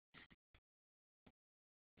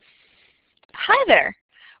Hi there.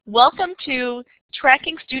 Welcome to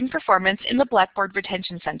Tracking Student Performance in the Blackboard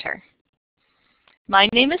Retention Center. My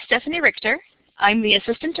name is Stephanie Richter. I'm the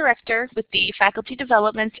Assistant Director with the Faculty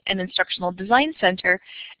Development and Instructional Design Center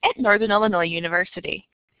at Northern Illinois University.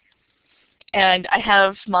 And I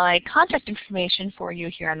have my contact information for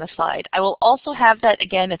you here on the slide. I will also have that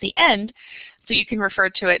again at the end so you can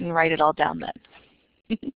refer to it and write it all down then.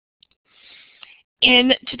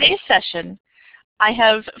 In today's session, I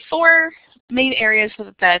have four main areas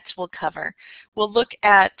that we'll cover. We'll look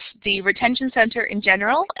at the Retention Center in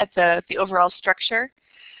general, at the overall structure,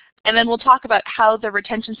 and then we'll talk about how the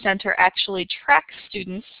Retention Center actually tracks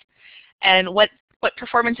students and what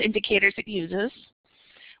performance indicators it uses.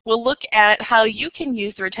 We'll look at how you can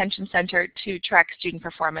use the Retention Center to track student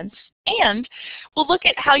performance, and we'll look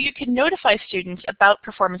at how you can notify students about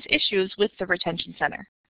performance issues with the Retention Center.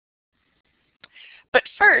 But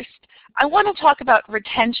first, I want to talk about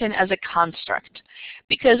retention as a construct,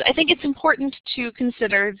 because I think it's important to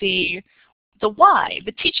consider the why,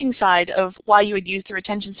 the teaching side of why you would use the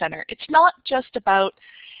Retention Center. It's not just about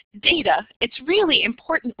data. It's really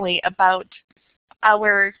importantly about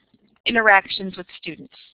our interactions with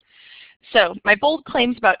students. So my bold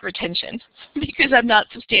claims about retention, because I'm not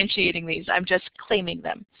substantiating these, I'm just claiming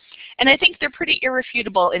them. And I think they're pretty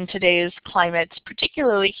irrefutable in today's climate,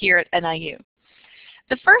 particularly here at NIU.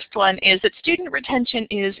 The first one is that student retention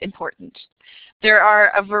is important. There are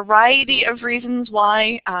a variety of reasons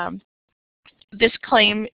why this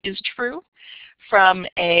claim is true, from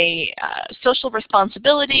a social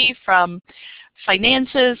responsibility, from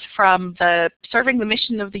finances, from serving the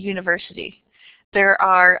mission of the university. There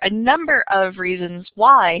are a number of reasons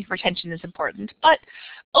why retention is important, but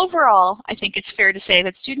overall, I think it's fair to say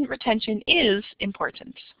that student retention is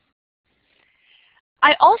important.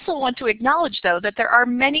 I also want to acknowledge, though, that there are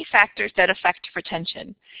many factors that affect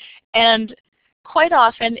retention. And quite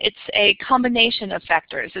often, it's a combination of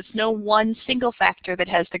factors. It's no one single factor that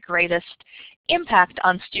has the greatest impact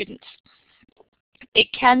on students.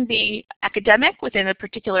 It can be academic within a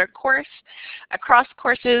particular course, across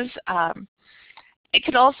courses. It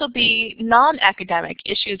could also be non-academic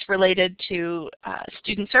issues related to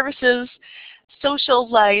student services, social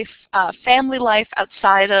life, family life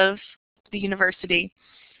outside of the university,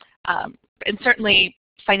 and certainly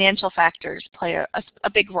financial factors play a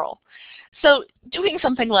big role. So doing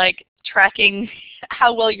something like tracking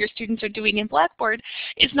how well your students are doing in Blackboard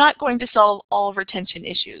is not going to solve all retention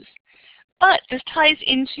issues. But this ties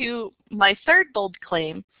into my third bold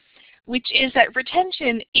claim, which is that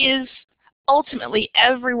retention is ultimately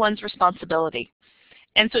everyone's responsibility.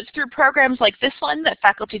 And so it's through programs like this one that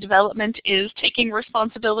faculty development is taking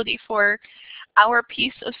responsibility for our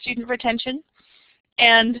piece of student retention.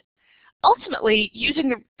 And ultimately, using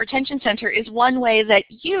the Retention Center is one way that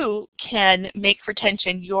you can make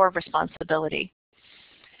retention your responsibility.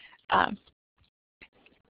 The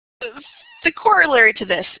corollary to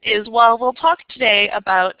this is, while we'll talk today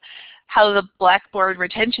about how the Blackboard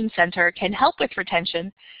Retention Center can help with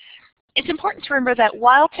retention, it's important to remember that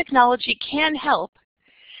while technology can help,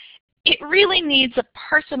 it really needs a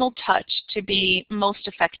personal touch to be most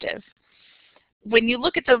effective. When you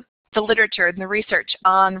look at the literature and the research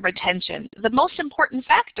on retention, the most important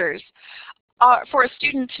factors for a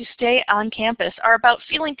student to stay on campus are about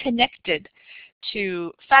feeling connected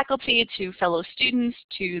to faculty, to fellow students,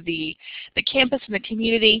 to the campus and the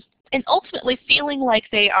community, and ultimately feeling like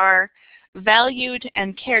they are valued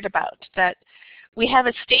and cared about, that we have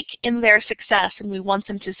a stake in their success and we want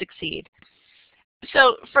them to succeed.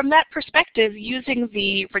 So from that perspective, using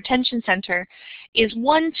the Retention Center is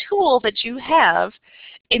one tool that you have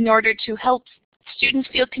in order to help students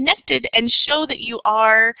feel connected and show that you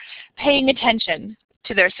are paying attention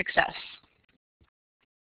to their success.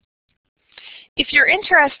 If you're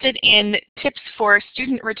interested in tips for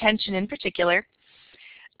student retention in particular,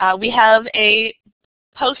 we have a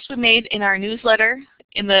post we made in our newsletter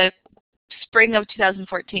in the spring of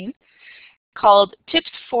 2014 called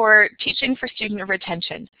Tips for Teaching for Student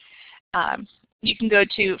Retention. You can go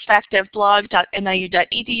to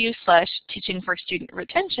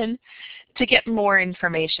facdevblog.niu.edu/teachingforstudentretention to get more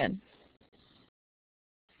information.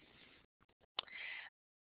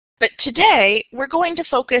 But today, we're going to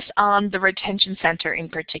focus on the Retention Center in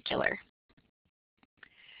particular.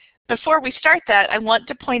 Before we start that, I want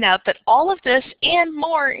to point out that all of this and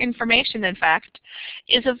more information, in fact,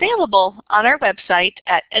 is available on our website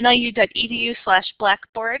at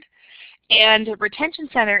niu.edu/blackboard. And Retention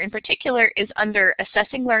Center in particular is under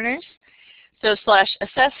Assessing Learners, so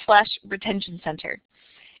 /assess/Retention Center.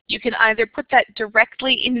 You can either put that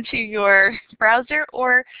directly into your browser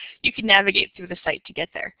or you can navigate through the site to get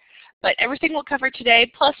there. But everything we'll cover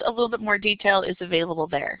today, plus a little bit more detail, is available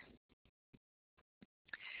there.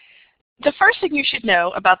 The first thing you should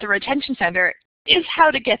know about the Retention Center is how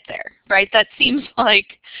to get there, right? That seems like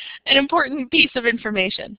an important piece of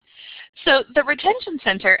information. So the Retention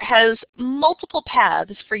Center has multiple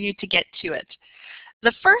paths for you to get to it.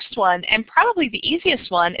 The first one, and probably the easiest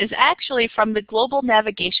one, is actually from the Global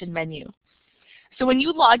Navigation menu. So when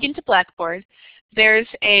you log into Blackboard, there's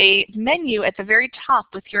a menu at the very top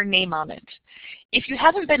with your name on it. If you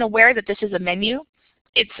haven't been aware that this is a menu,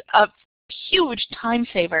 it's a huge time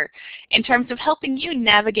saver in terms of helping you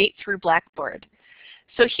navigate through Blackboard.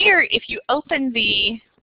 So here, if you open the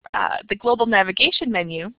Global Navigation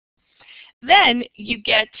menu, then you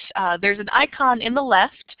get, there's an icon in the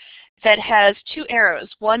left that has two arrows,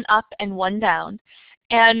 one up and one down,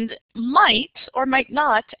 and might or might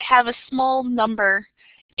not have a small number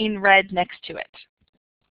in red next to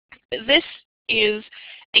it. This is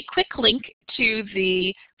a quick link to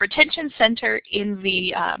the Retention Center in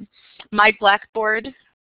the My Blackboard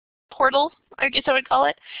portal, I guess I would call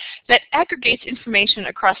it, that aggregates information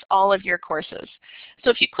across all of your courses. So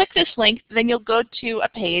if you click this link, then you'll go to a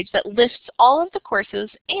page that lists all of the courses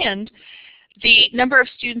and the number of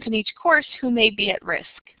students in each course who may be at risk.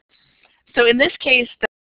 So in this case,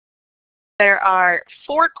 there are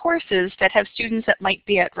 4 courses that have students that might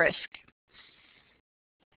be at risk.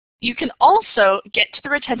 You can also get to the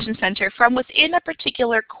Retention Center from within a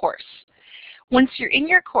particular course. Once you're in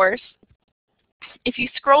your course, if you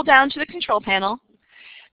scroll down to the control panel,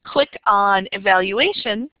 click on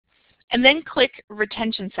Evaluation, and then click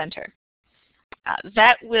Retention Center.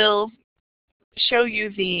 That will show you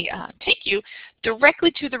take you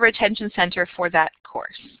directly to the Retention Center for that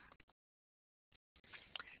course.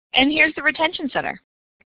 And here's the Retention Center.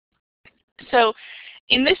 So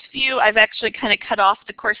in this view, I've actually kind of cut off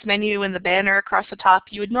the course menu and the banner across the top.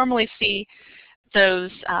 You would normally see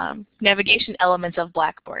those navigation elements of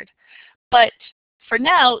Blackboard. But for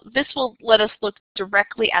now, this will let us look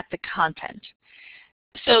directly at the content.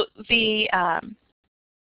 So the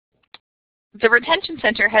Retention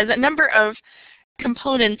Center has a number of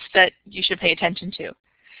components that you should pay attention to.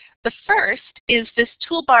 The first is this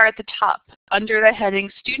toolbar at the top under the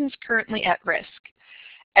heading Students Currently at Risk.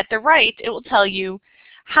 At the right, it will tell you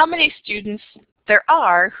how many students there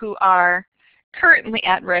are who are currently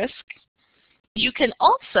at risk. You can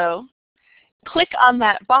also click on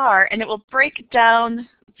that bar and it will break down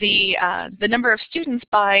the number of students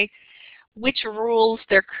by which rules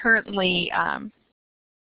they're currently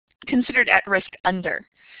considered at risk under.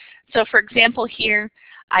 So for example here,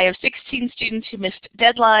 I have 16 students who missed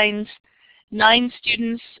deadlines, 9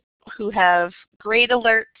 students who have grade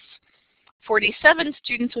alerts, 47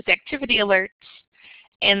 students with activity alerts,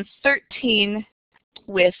 and 13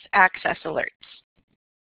 with access alerts.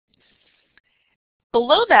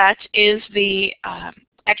 Below that is the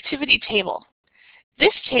activity table.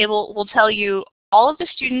 This table will tell you all of the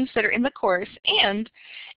students that are in the course and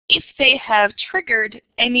if they have triggered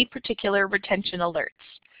any particular retention alerts.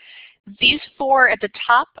 These 4 at the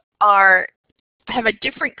top have a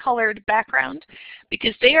different colored background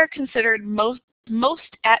because they are considered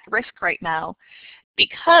most at risk right now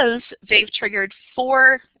because they've triggered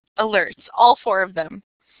 4 alerts, all 4 of them.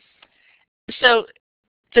 So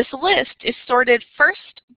this list is sorted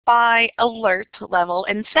first by alert level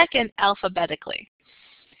and second alphabetically.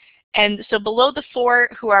 And so below the 4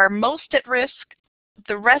 who are most at risk,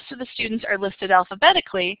 the rest of the students are listed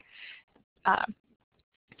alphabetically,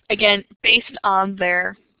 again, based on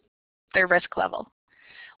their risk level.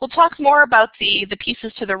 We'll talk more about the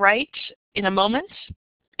pieces to the right in a moment.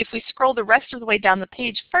 If we scroll the rest of the way down the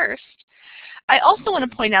page first, I also want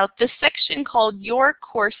to point out this section called Your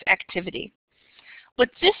Course Activity. What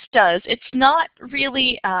this does, it's not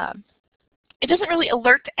really, it doesn't really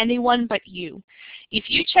alert anyone but you. If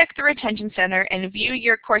you check the Retention Center and view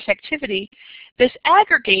your course activity, this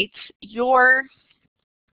aggregates your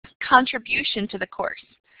contribution to the course.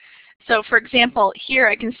 So for example, here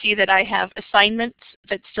I can see that I have assignments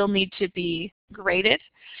that still need to be graded.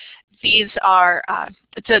 These are,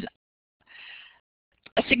 it's a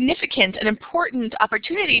significant and important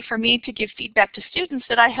opportunity for me to give feedback to students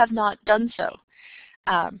that I have not done so.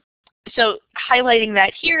 So highlighting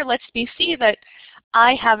that here lets me see that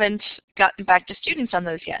I haven't gotten back to students on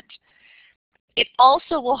those yet. It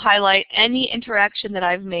also will highlight any interaction that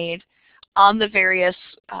I've made on the various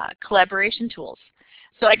collaboration tools.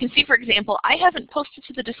 So I can see, for example, I haven't posted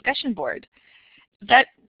to the discussion board. That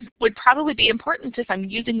would probably be important if I'm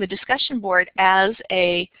using the discussion board as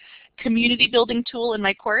a community building tool in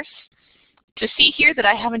my course. To see here that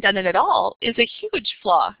I haven't done it at all is a huge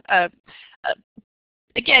flaw.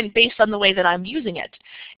 again, based on the way that I'm using it.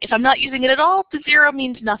 If I'm not using it at all, the 0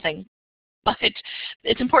 means nothing. But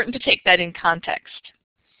it's important to take that in context.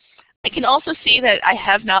 I can also see that I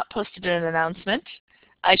have not posted an announcement.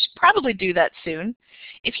 I should probably do that soon.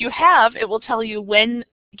 If you have, it will tell you when,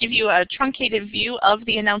 give you a truncated view of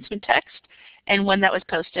the announcement text and when that was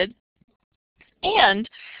posted. And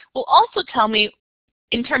will also tell me,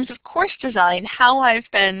 in terms of course design, how I've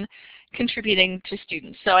been contributing to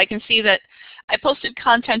students. So I can see that I posted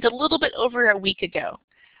content a little bit over a week ago.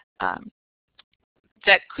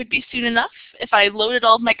 That could be soon enough. If I loaded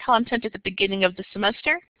all of my content at the beginning of the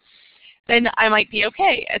semester, then I might be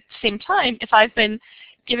okay. At the same time, if I've been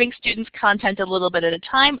giving students content a little bit at a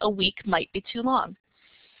time, a week might be too long.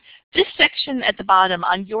 This section at the bottom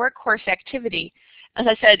on your course activity, as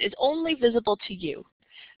I said, is only visible to you.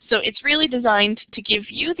 So it's really designed to give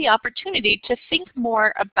you the opportunity to think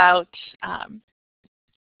more about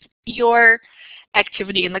your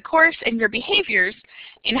activity in the course and your behaviors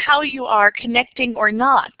in how you are connecting or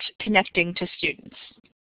not connecting to students.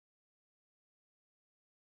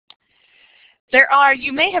 There are,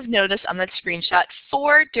 you may have noticed on that screenshot,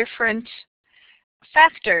 4 different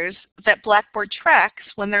factors that Blackboard tracks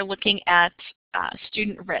when they're looking at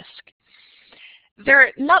student risk.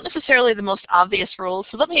 They're not necessarily the most obvious rules,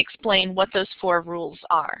 so let me explain what those 4 rules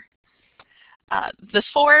are. The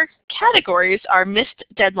 4 categories are missed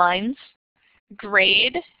deadlines,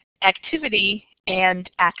 grade, activity, and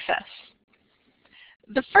access.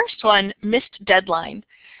 The first one, missed deadline,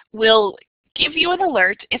 will give you an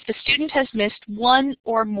alert if the student has missed 1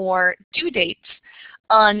 or more due dates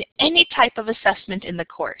on any type of assessment in the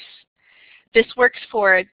course. This works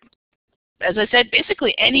for, as I said,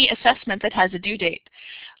 basically any assessment that has a due date,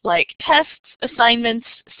 like tests, assignments,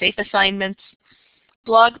 safe assignments,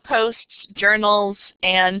 blog posts, journals,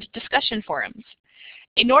 and discussion forums.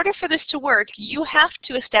 In order for this to work, you have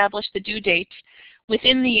to establish the due date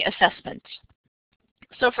within the assessment.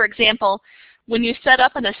 So for example, when you set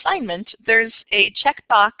up an assignment, there's a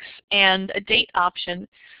checkbox and a date option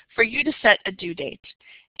for you to set a due date.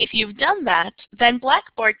 If you've done that, then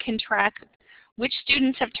Blackboard can track which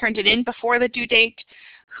students have turned it in before the due date,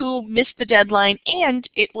 who missed the deadline, and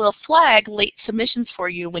it will flag late submissions for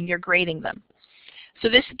you when you're grading them. So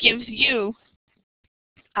this gives you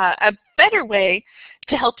a better way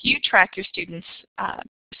to help you track your students'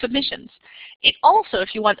 submissions. It also,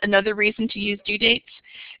 if you want another reason to use due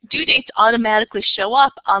dates automatically show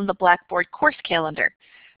up on the Blackboard course calendar.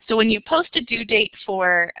 So when you post a due date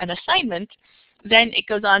for an assignment, then it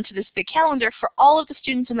goes on to the calendar for all of the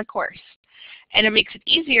students in the course. And it makes it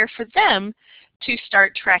easier for them to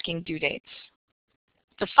start tracking due dates.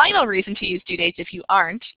 The final reason to use due dates, if you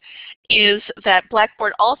aren't, is that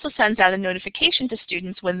Blackboard also sends out a notification to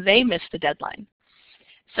students when they miss the deadline.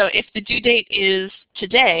 So if the due date is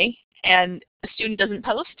today and a student doesn't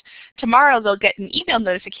post, tomorrow they'll get an email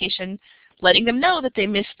notification letting them know that they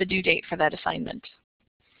missed the due date for that assignment.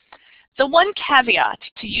 The one caveat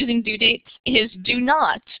to using due dates is do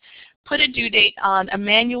not put a due date on a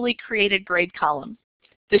manually created grade column.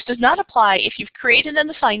 This does not apply if you've created an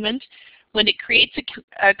assignment. When it creates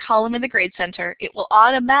a column in the Grade Center, it will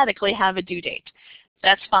automatically have a due date.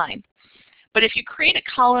 That's fine. But if you create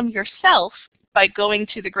a column yourself by going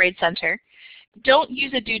to the Grade Center, don't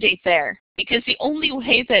use a due date there, because the only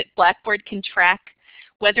way that Blackboard can track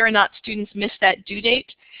whether or not students miss that due date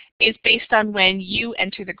is based on when you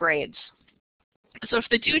enter the grades. So if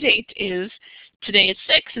the due date is today at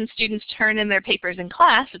 6 and students turn in their papers in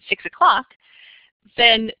class at 6 o'clock,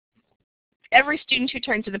 then every student who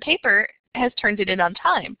turns in the paper has turned it in on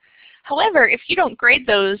time. However, if you don't grade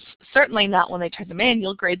those, certainly not when they turn them in,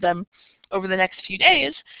 you'll grade them over the next few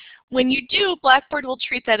days. When you do, Blackboard will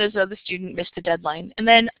treat that as though the student missed the deadline, and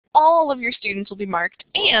then all of your students will be marked,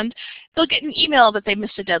 and they'll get an email that they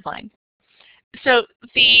missed a deadline. So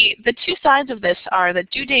the 2 sides of this are that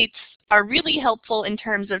due dates are really helpful in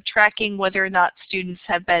terms of tracking whether or not students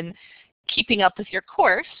have been keeping up with your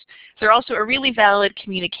course. They're also a really valid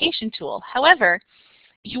communication tool. However,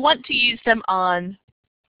 you want to use them on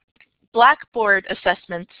Blackboard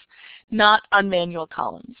assessments, not on manual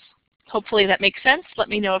columns. Hopefully that makes sense. Let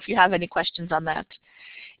me know if you have any questions on that.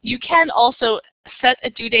 You can also set a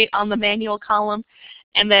due date on the manual column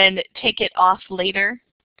and then take it off later.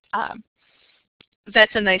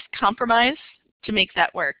 That's a nice compromise to make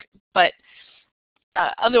that work. But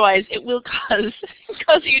otherwise, it will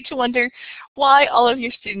cause you to wonder why all of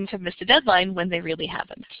your students have missed a deadline when they really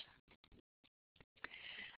haven't.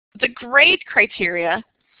 The grade criteria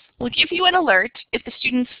will give you an alert if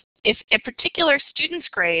a particular student's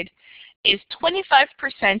grade is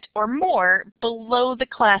 25% or more below the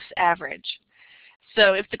class average.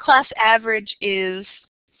 So if the class average is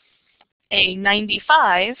a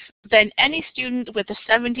 95, then any student with a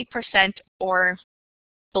 70% or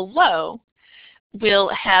below will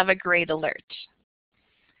have a grade alert.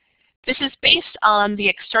 This is based on the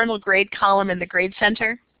external grade column in the Grade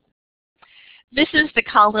Center. This is the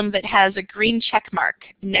column that has a green check mark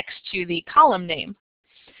next to the column name.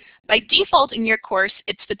 By default in your course,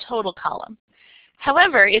 it's the total column.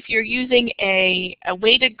 However, if you're using a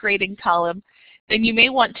weighted grading column, then you may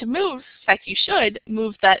want to move, in fact you should,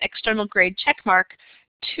 move that external grade check mark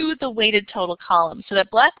to the weighted total column so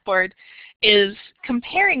that Blackboard is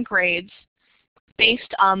comparing grades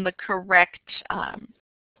based on the correct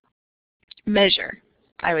measure,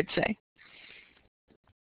 I would say.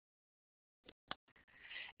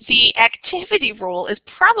 The activity rule is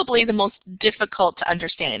probably the most difficult to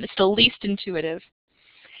understand. It's the least intuitive.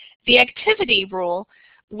 The activity rule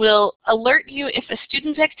will alert you if a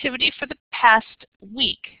student's activity for the past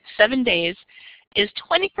week, 7 days, is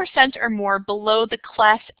 20% or more below the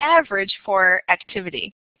class average for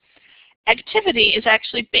activity. Activity is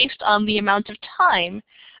actually based on the amount of time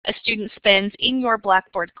a student spends in your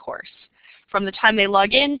Blackboard course, from the time they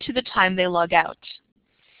log in to the time they log out.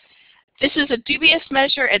 This is a dubious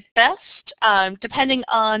measure at best, depending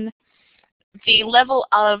on the level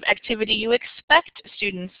of activity you expect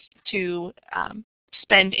students to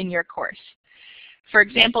spend in your course. For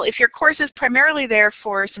example, if your course is primarily there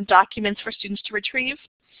for some documents for students to retrieve,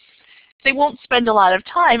 they won't spend a lot of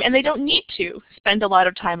time, and they don't need to spend a lot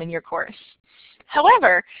of time in your course.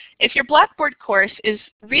 However, if your Blackboard course is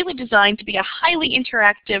really designed to be a highly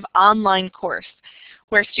interactive online course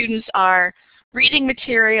where students are reading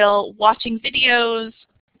material, watching videos,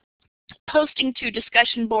 posting to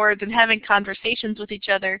discussion boards, and having conversations with each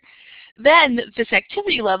other, then this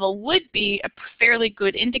activity level would be a fairly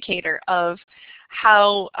good indicator of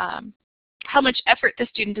how much effort the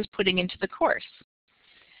student is putting into the course.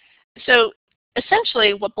 So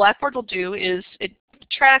essentially what Blackboard will do is it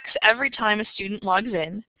tracks every time a student logs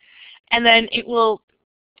in, and then it will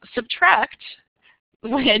subtract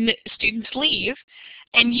when students leave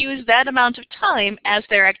and use that amount of time as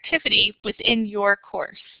their activity within your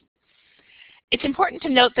course. It's important to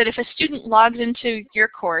note that if a student logs into your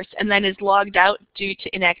course and then is logged out due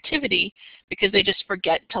to inactivity because they just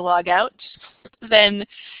forget to log out, then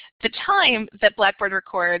the time that Blackboard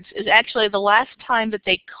records is actually the last time that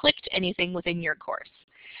they clicked anything within your course.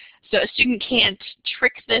 So a student can't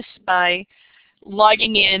trick this by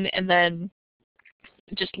logging in and then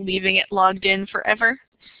just leaving it logged in forever.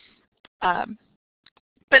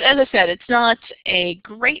 But as I said, it's not a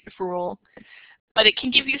great rule, but it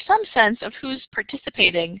can give you some sense of who's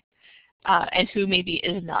participating and who maybe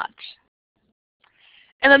is not.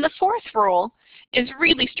 And then the fourth rule is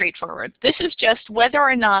really straightforward. This is just whether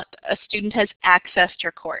or not a student has accessed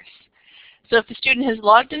your course. So if the student has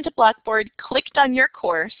logged into Blackboard, clicked on your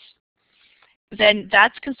course, then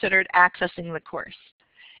that's considered accessing the course.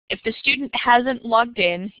 If the student hasn't logged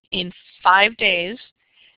in 5 days,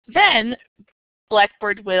 then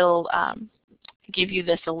Blackboard will give you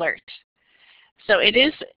this alert. So it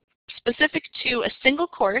is specific to a single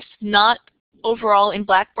course, not overall in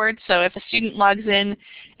Blackboard. So if a student logs in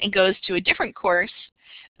and goes to a different course,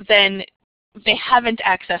 then they haven't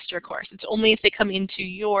accessed your course. It's only if they come into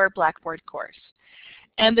your Blackboard course.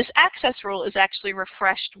 And this access rule is actually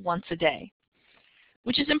refreshed once a day,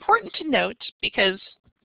 which is important to note because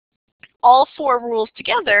all 4 rules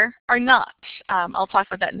together are not. I'll talk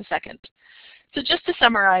about that in a second. So just to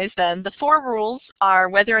summarize then, the 4 rules are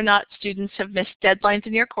whether or not students have missed deadlines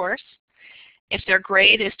in your course, if their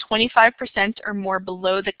grade is 25% or more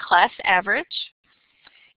below the class average,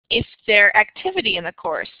 if their activity in the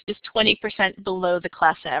course is 20% below the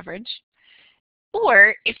class average,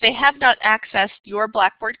 or if they have not accessed your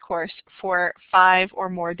Blackboard course for 5 or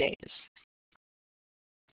more days.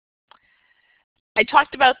 I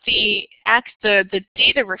talked about the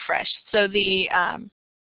data refresh. So the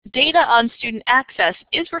data on student access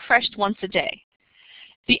is refreshed once a day.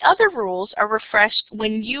 The other rules are refreshed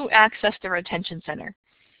when you access the retention center.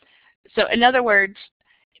 So in other words,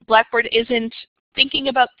 Blackboard isn't thinking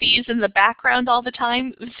about these in the background all the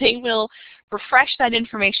time. They will refresh that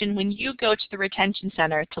information when you go to the retention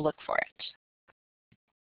center to look for it.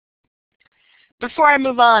 Before I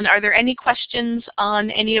move on, are there any questions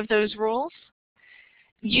on any of those rules?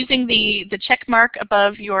 Using the check mark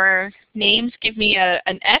above your names, give me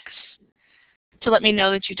an X to let me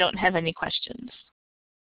know that you don't have any questions.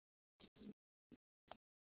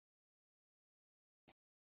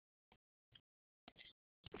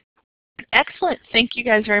 Excellent. Thank you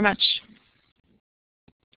guys very much.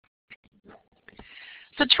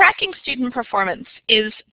 So tracking student performance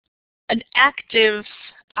is an active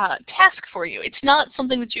task for you. It's not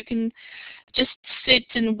something that you can just sit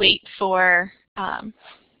and wait for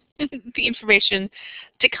the information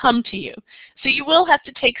to come to you. So you will have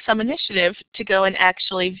to take some initiative to go and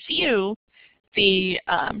actually view the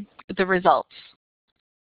results.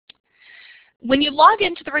 When you log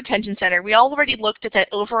into the Retention Center, we already looked at that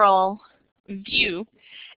overall view,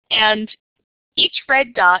 and each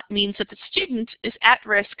red dot means that the student is at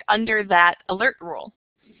risk under that alert rule.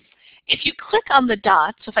 If you click on the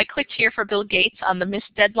dot, so if I clicked here for Bill Gates on the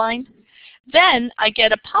missed deadline, then I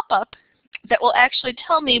get a pop-up that will actually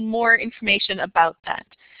tell me more information about that.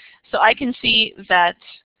 So I can see that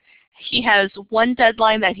he has one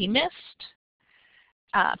deadline that he missed,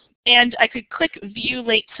 and I could click View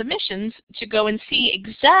Late Submissions to go and see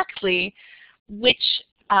exactly which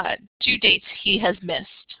due dates he has missed.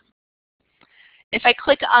 If I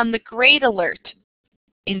click on the grade alert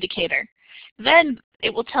indicator, then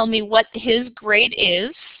it will tell me what his grade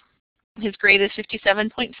is. His grade is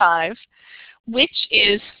 57.5, which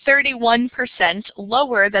is 31%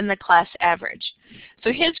 lower than the class average.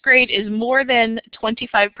 So his grade is more than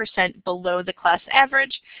 25% below the class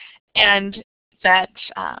average, and that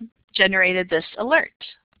generated this alert.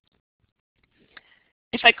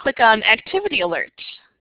 If I click on Activity Alert,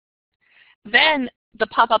 then the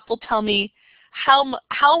pop-up will tell me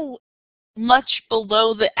how much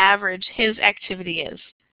below the average his activity is.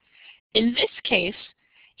 In this case,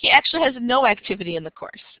 he actually has no activity in the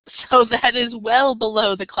course, so that is well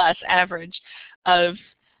below the class average of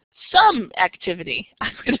some activity, I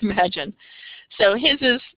would imagine. So his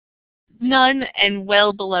is none and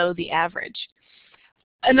well below the average.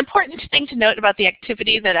 An important thing to note about the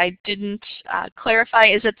activity that I didn't clarify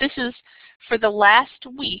is that this is for the last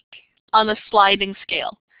week on a sliding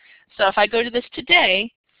scale. So if I go to this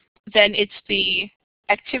today, then it's the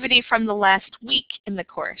activity from the last week in the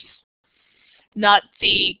course, not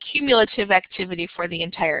the cumulative activity for the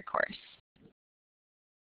entire course.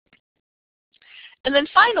 And then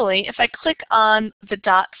finally, if I click on the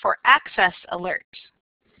dot for Access Alert,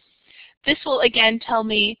 this will again tell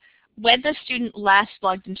me when the student last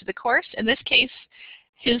logged into the course. In this case,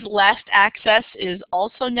 his last access is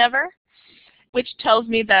also never, which tells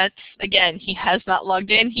me that, again, he has not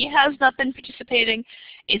logged in, he has not been participating.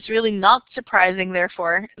 It's really not surprising,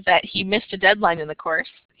 therefore, that he missed a deadline in the course.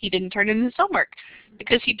 He didn't turn in his homework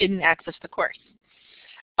because he didn't access the course.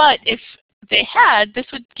 But if they had, this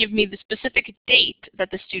would give me the specific date that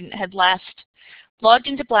the student had last logged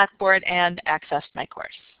into Blackboard and accessed my course.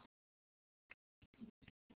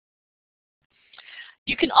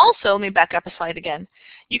 You can also, let me back up a slide again,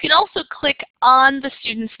 you can also click on the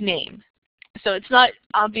student's name. So it's not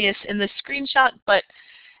obvious in this screenshot, but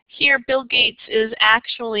here Bill Gates is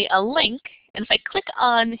actually a link, and if I click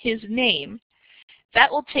on his name,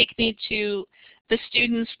 that will take me to the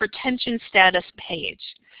student's retention status page.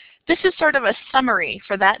 This is sort of a summary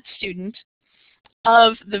for that student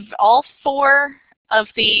of all 4 of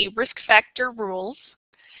the risk factor rules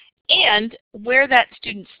and where that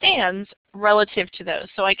student stands relative to those.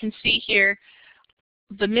 So I can see here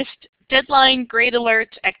the missed deadline, grade alert,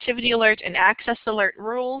 activity alert, and access alert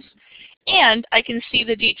rules, and I can see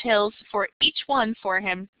the details for each one for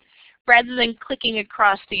him rather than clicking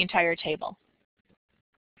across the entire table.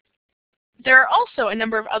 There are also a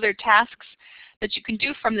number of other tasks that you can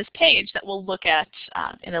do from this page that we'll look at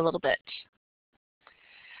in a little bit.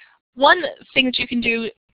 One thing that you can do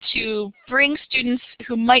to bring students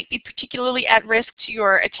who might be particularly at risk to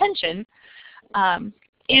your attention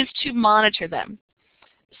is to monitor them.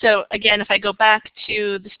 So again, if I go back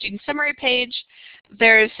to the student summary page,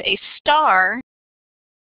 there's a star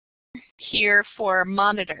here for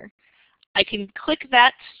monitor. I can click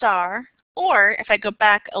that star, or if I go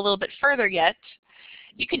back a little bit further yet,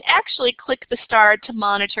 you can actually click the star to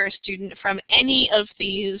monitor a student from any of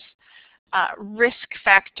these risk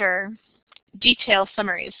factor detail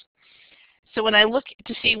summaries. So when I look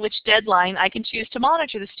to see which deadline, I can choose to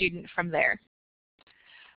monitor the student from there.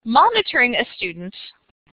 Monitoring a student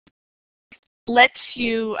lets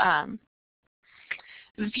you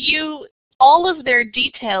view all of their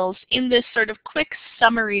details in this sort of quick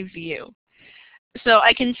summary view. So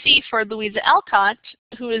I can see for Louisa Alcott,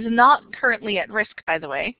 who is not currently at risk, by the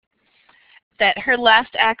way, that her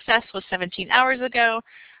last access was 17 hours ago.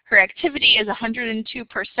 Her activity is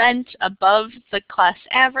 102% above the class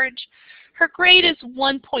average. Her grade is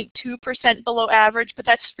 1.2% below average, but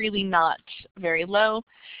that's really not very low.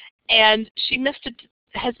 And she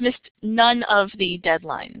has missed none of the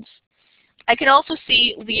deadlines. I can also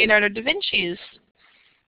see Leonardo da Vinci's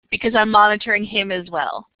because I'm monitoring him as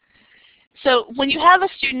well. So when you have a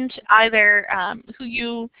student either who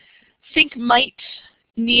you think might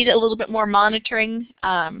need a little bit more monitoring,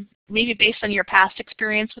 maybe based on your past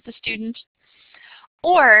experience with the student,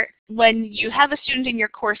 or when you have a student in your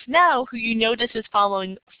course now who you notice is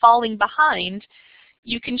falling behind,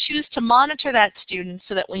 you can choose to monitor that student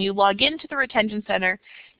so that when you log into the retention center,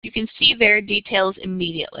 you can see their details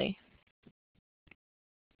immediately.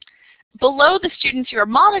 Below the students you are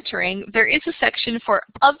monitoring, there is a section for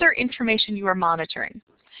other information you are monitoring.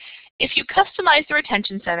 If you customize the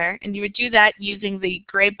retention center, and you would do that using the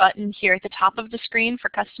gray button here at the top of the screen for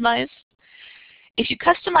Customize, if you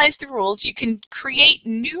customize the rules, you can create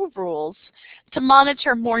new rules to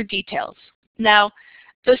monitor more details. Now,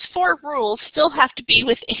 those 4 rules still have to be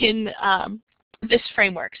within this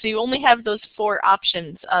framework. So you only have those 4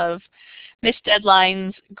 options of missed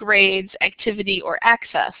deadlines, grades, activity, or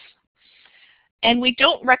access. And we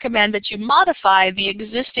don't recommend that you modify the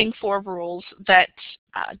existing 4 rules that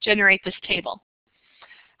generate this table.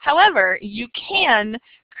 However, you can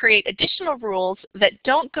create additional rules that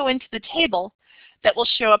don't go into the table that will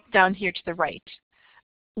show up down here to the right.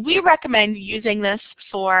 We recommend using this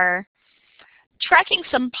for tracking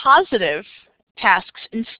some positive tasks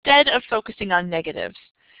instead of focusing on negatives.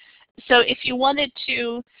 So if you wanted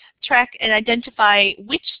to track and identify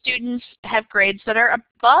which students have grades that are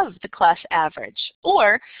above the class average,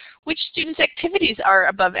 or which students' activities are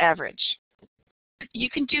above average, you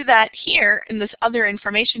can do that here in this other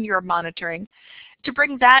information you're monitoring to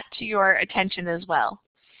bring that to your attention as well.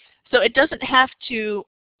 So it doesn't have to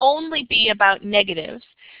only be about negatives.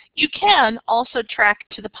 You can also track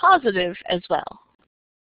to the positive as well.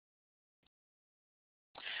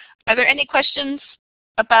 Are there any questions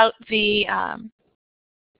about the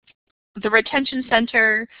retention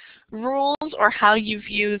center rules or how you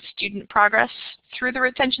view student progress through the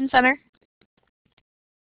retention center?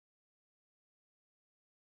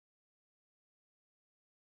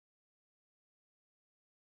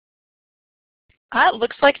 It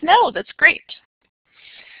looks like no. That's great.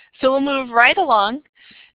 So we'll move right along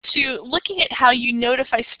to looking at how you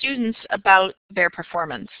notify students about their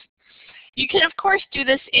performance. You can, of course, do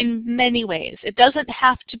this in many ways. It doesn't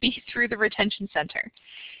have to be through the retention center.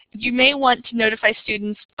 You may want to notify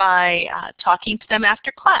students by talking to them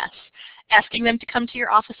after class, asking them to come to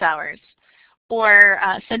your office hours, or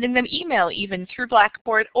sending them email even through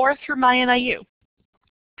Blackboard or through MyNIU.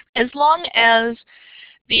 As long as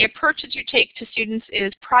the approach that you take to students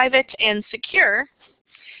is private and secure,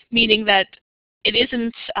 meaning that it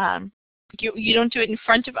isn't, you don't do it in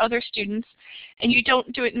front of other students, and you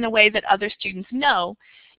don't do it in a way that other students know,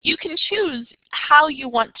 you can choose how you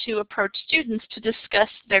want to approach students to discuss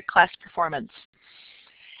their class performance.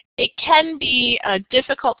 It can be a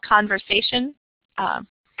difficult conversation,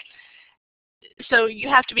 so you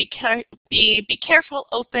have to be careful,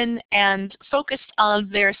 open, and focused on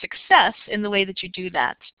their success in the way that you do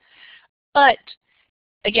that. But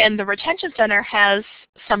again, the retention center has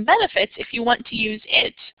some benefits if you want to use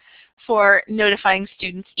it for notifying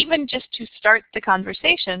students, even just to start the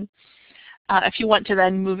conversation, if you want to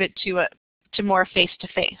then move it to more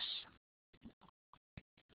face-to-face.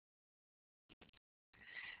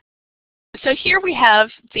 So here we have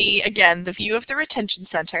again, the view of the retention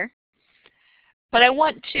center. But I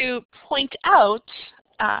want to point out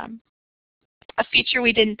a feature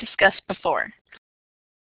we didn't discuss before.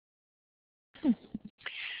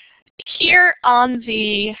 Here on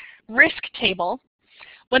the risk table,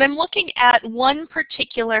 when I'm looking at one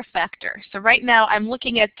particular factor, so right now I'm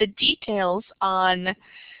looking at the details on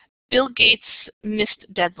Bill Gates' missed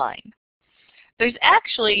deadline. There's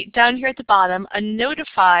actually, down here at the bottom, a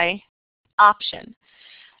notify option.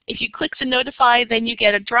 If you click the notify, then you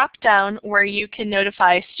get a drop-down where you can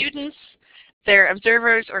notify students, their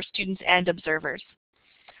observers, or students and observers.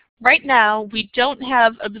 Right now, we don't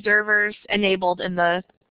have observers enabled in the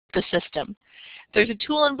system. There's a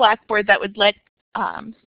tool in Blackboard that would let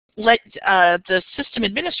the system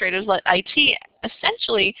administrators, let IT,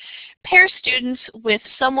 essentially pair students with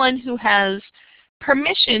someone who has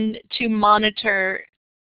permission to monitor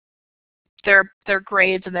their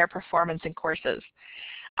grades and their performance in courses.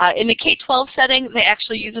 In the K-12 setting, they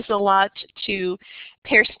actually use this a lot to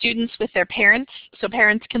pair students with their parents, so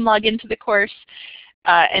parents can log into the course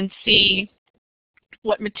and see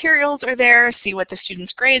what materials are there, see what the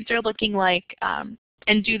students' grades are looking like,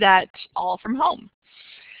 and do that all from home.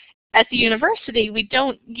 At the university, we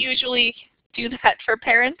don't usually do that for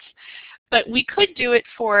parents, but we could do it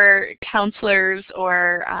for counselors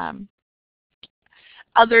or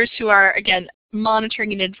others who are, again,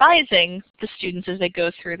 monitoring and advising the students as they go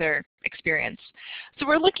through their experience. So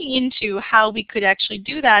we're looking into how we could actually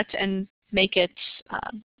do that and make it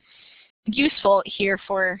useful here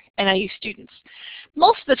for NIU students.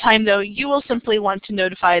 Most of the time, though, you will simply want to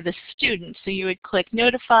notify the student. So you would click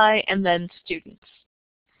Notify and then Students.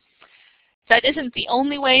 That isn't the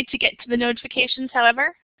only way to get to the notifications,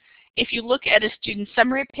 however. If you look at a student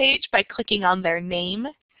summary page by clicking on their name,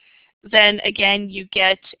 then again you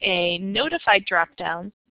get a Notify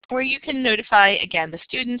dropdown where you can notify, again, the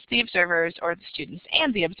students, the observers, or the students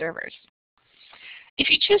and the observers. If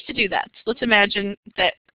you choose to do that, let's imagine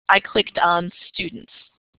that I clicked on Students.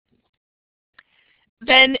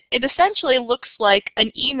 Then it essentially looks like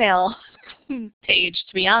an email page,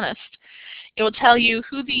 to be honest. It will tell you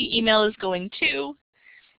who the email is going to.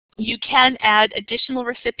 You can add additional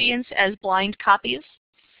recipients as blind copies.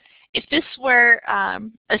 If this were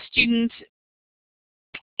a student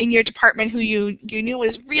in your department who you knew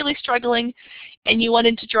was really struggling and you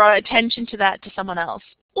wanted to draw attention to that to someone else,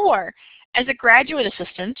 or as a graduate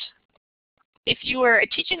assistant, if you were a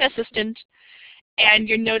teaching assistant and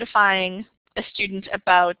you're notifying a student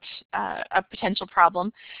about a potential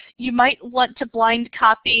problem, you might want to blind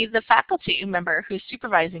copy the faculty member who's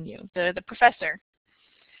supervising you, the professor.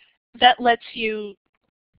 That lets you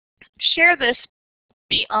share this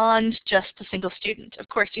beyond just a single student. Of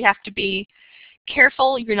course, you have to be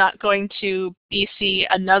careful. You're not going to BC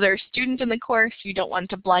another student in the course. You don't want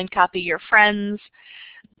to blind copy your friends,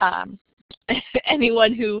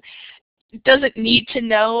 anyone who doesn't need to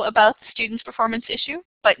know about the student's performance issue,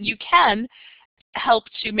 but you can help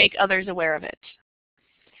to make others aware of it.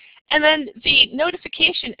 And then the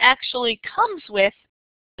notification actually comes with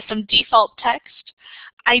some default text.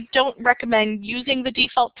 I don't recommend using the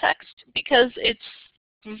default text because it's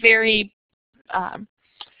very,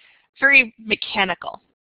 very mechanical.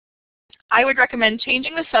 I would recommend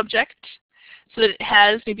changing the subject so that it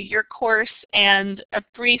has maybe your course and a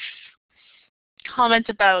brief comment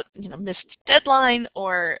about, missed deadline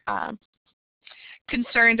or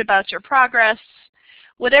concerned about your progress,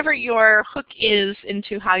 whatever your hook is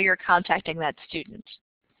into how you're contacting that student.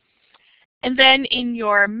 And then in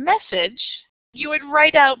your message, you would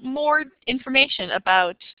write out more information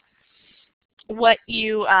about what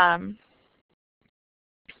you're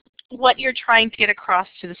trying to get across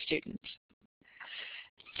to the student.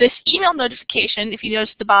 This email notification, if you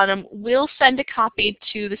notice at the bottom, will send a copy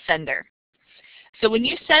to the sender. So when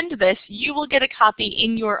you send this, you will get a copy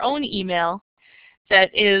in your own email. That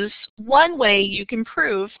is one way you can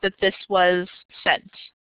prove that this was sent.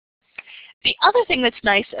 The other thing that's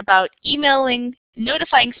nice about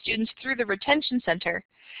notifying students through the Retention Center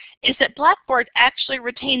is that Blackboard actually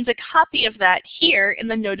retains a copy of that here in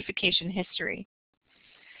the notification history.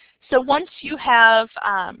 So once you have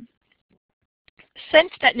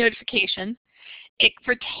sent that notification, it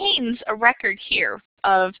retains a record here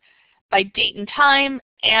of by date and time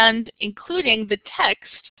and including the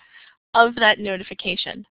text of that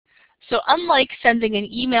notification. So unlike sending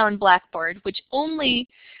an email in Blackboard, which only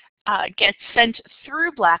gets sent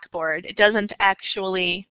through Blackboard, it doesn't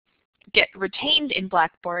actually get retained in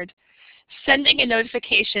Blackboard, sending a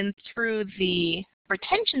notification through the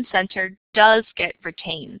Retention Center does get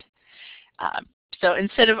retained. So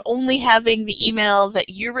instead of only having the email that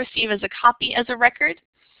you receive as a copy as a record,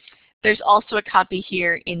 there's also a copy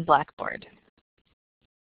here in Blackboard.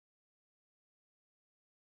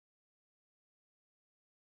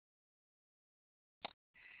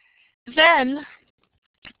 Then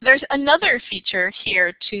there's another feature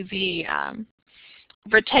here to the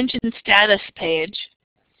retention status page.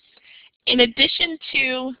 In addition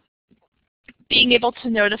to being able to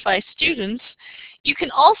notify students, you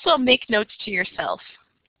can also make notes to yourself.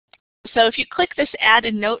 So if you click this Add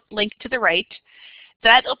a Note link to the right,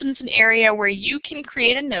 that opens an area where you can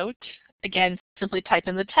create a note. Again, simply type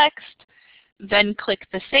in the text, then click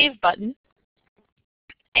the Save button.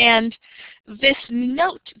 And this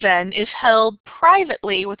note then is held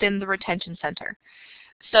privately within the Retention Center.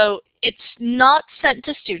 So it's not sent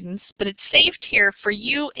to students, but it's saved here for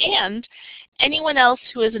you and anyone else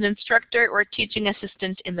who is an instructor or teaching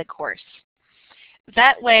assistant in the course.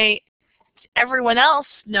 That way, everyone else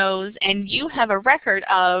knows and you have a record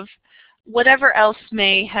of whatever else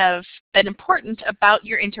may have been important about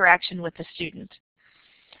your interaction with the student.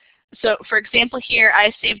 So for example here,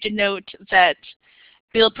 I saved a note that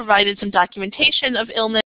Bill provided some documentation of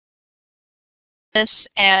illness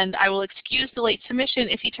and I will excuse the late submission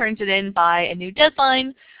if he turns it in by a new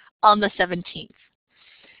deadline on the 17th.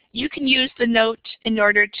 You can use the note in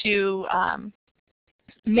order to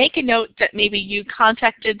make a note that maybe you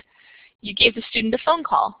gave the student a phone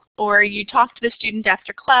call, or you talked to the student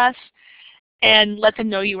after class and let them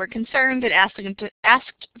know you were concerned and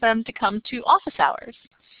asked them to come to office hours.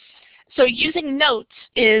 So using notes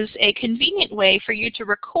is a convenient way for you to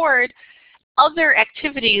record other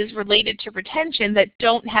activities related to retention that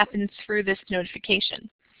don't happen through this notification.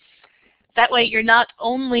 That way you're not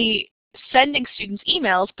only sending students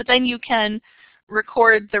emails, but then you can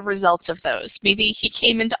record the results of those. Maybe he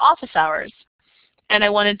came into office hours and I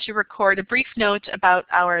wanted to record a brief note about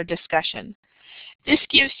our discussion. This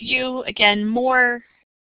gives you, again, more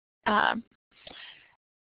a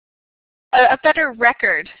better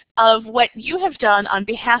record of what you have done on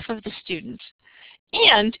behalf of the student.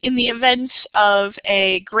 And in the event of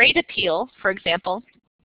a grade appeal, for example,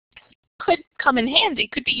 could come in handy,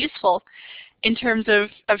 could be useful in terms of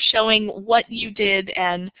showing what you did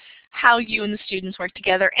and how you and the students worked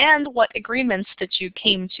together and what agreements that you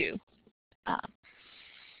came to.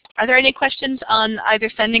 Are there any questions on either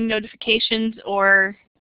sending notifications or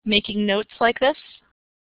making notes like this?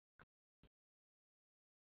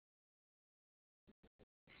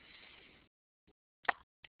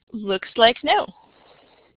 Looks like no.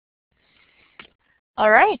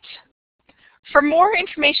 All right. For more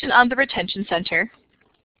information on the Retention Center,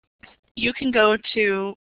 you can go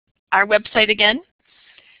to our website again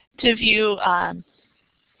to view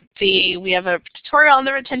we have a tutorial on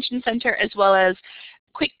the Retention Center as well as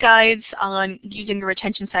quick guides on using the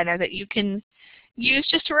Retention Center that you can use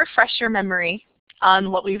just to refresh your memory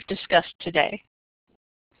on what we've discussed today.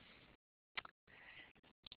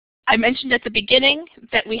 I mentioned at the beginning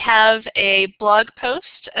that we have a blog post.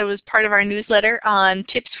 It was part of our newsletter on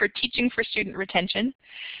tips for teaching for student retention.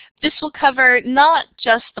 This will cover not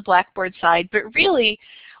just the Blackboard side, but really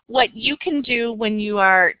what you can do when you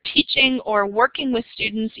are teaching or working with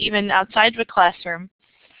students even outside of a classroom.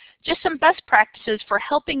 Just some best practices for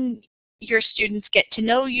helping your students get to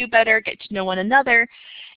know you better, get to know one another,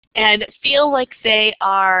 and feel like they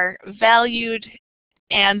are valued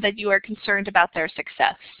and that you are concerned about their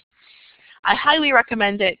success. I highly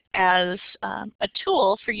recommend it as a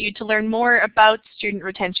tool for you to learn more about student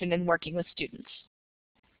retention and working with students.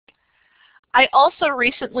 I also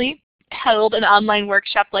recently held an online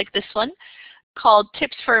workshop like this one called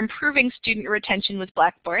Tips for Improving Student Retention with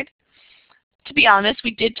Blackboard. To be honest,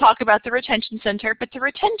 we did talk about the Retention Center, but the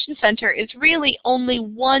Retention Center is really only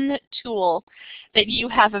one tool that you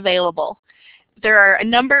have available. There are a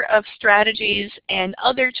number of strategies and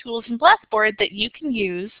other tools in Blackboard that you can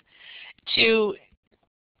use to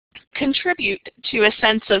contribute to a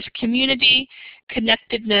sense of community,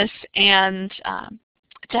 connectedness, and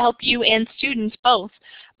to help you and students both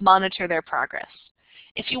monitor their progress.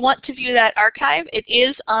 If you want to view that archive, it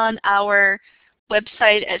is on our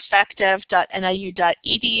website at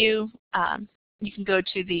facdev.niu.edu. You can go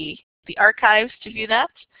to the archives to view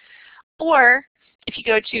that. Or if you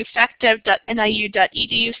go to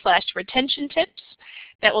facdev.niu.edu/retention tips,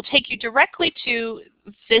 that will take you directly to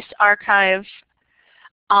this archive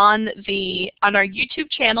on our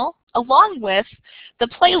YouTube channel, along with the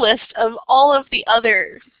playlist of all of the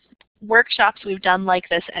other workshops we've done like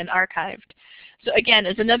this and archived. So again,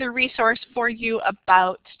 as another resource for you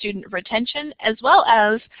about student retention, as well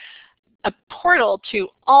as a portal to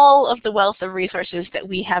all of the wealth of resources that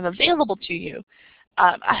we have available to you.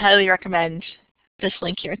 I highly recommend this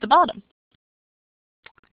link here at the bottom.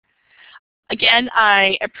 Again,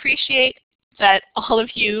 I appreciate that all of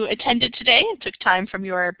you attended today and took time from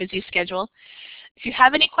your busy schedule. If you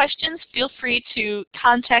have any questions, feel free to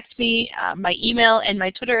contact me. My email and my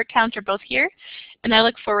Twitter account are both here, and I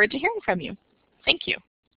look forward to hearing from you. Thank you.